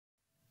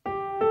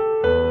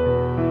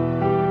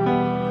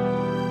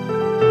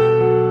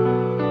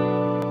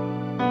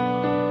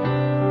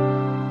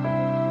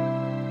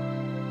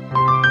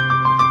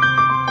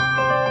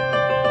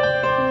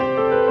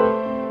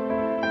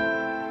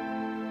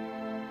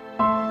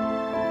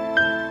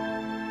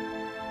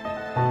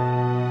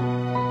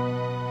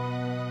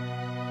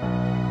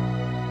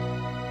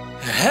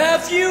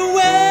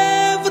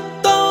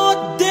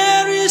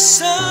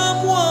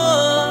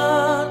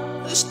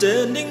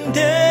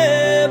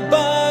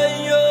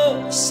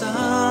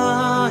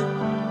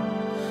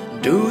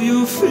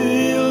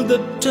the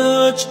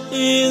touch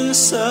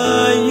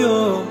inside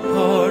your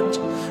heart?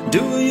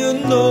 Do you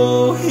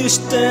know His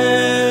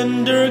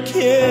tender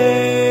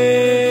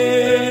care?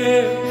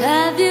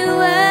 Have you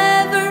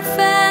ever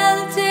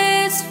felt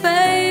His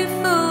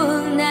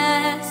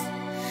faithfulness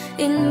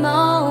in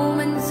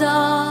moments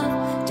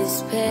of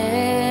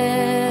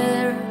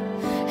despair?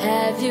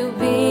 Have you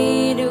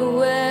been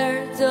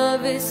aware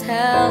of His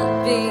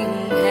helping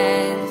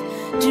hands?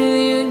 Do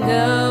you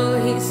know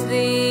He's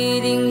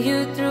leading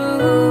you through?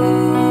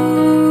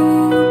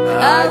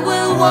 I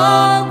will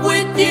walk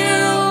with you,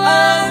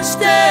 I'll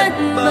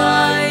stand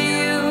by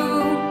you,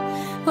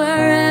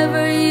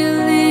 wherever you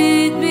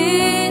lead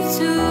me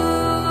to.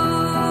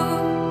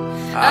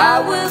 I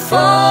will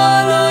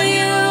follow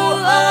you,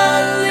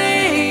 I'll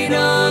lean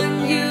on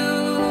you,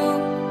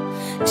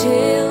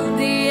 till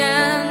the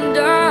end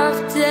of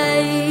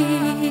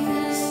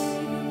days.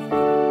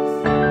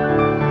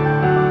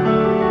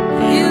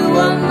 You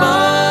are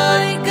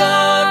my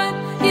God,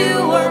 you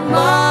are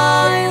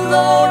my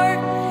Lord,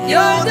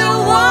 you're the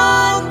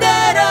one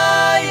that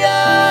I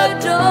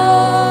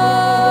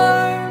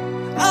adore.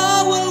 I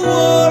will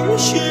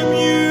worship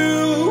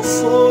you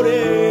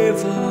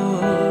forever.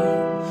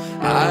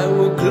 I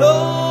will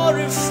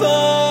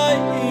glorify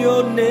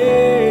your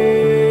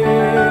name.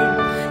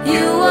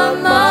 You are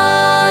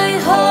my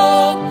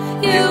hope,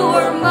 you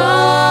are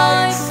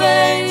my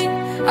faith.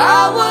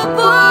 I will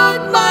put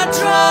my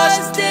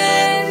trust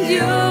in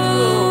you.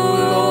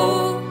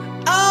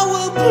 I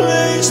will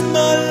place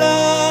my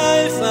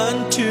life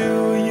unto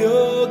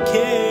your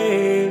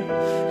care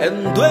and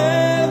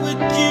dwell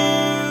with you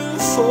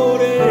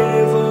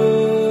forever.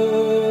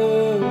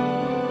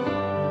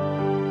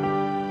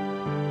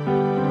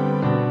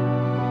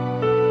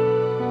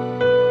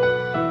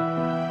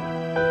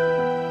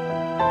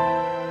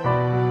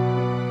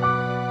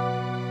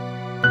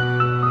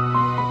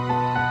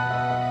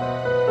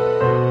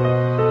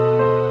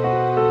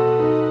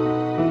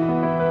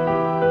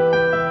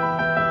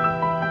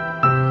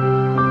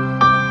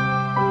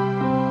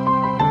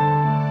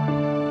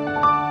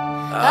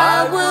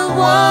 I will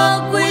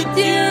walk with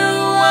you,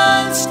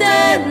 I'll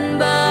stand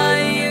by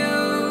you,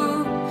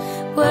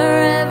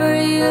 wherever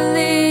you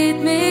lead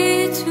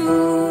me to.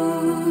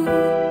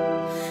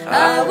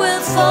 I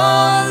will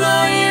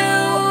follow you,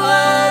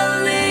 I'll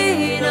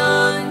lean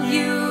on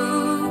you,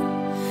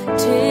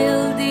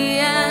 till the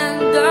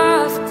end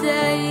of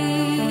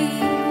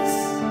days.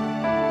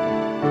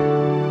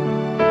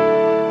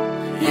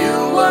 You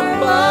are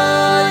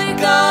my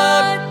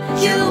God,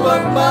 you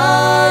are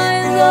my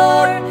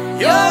Lord,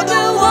 you're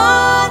the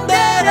one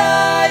that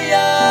I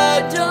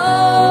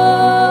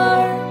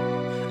adore.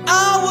 I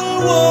will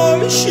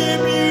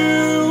worship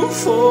you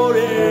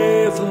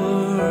forever.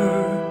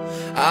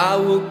 I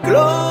will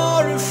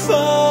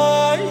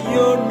glorify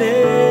your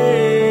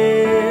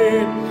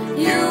name.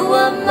 You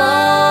are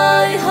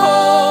my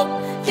hope,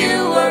 you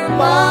are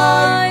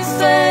my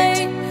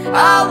faith.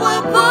 I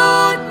will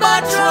put my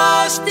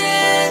trust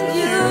in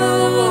you,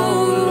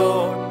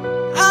 Lord,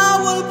 I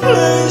will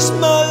place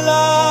my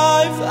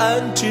life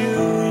unto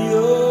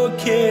your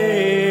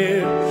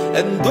care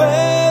and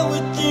dwell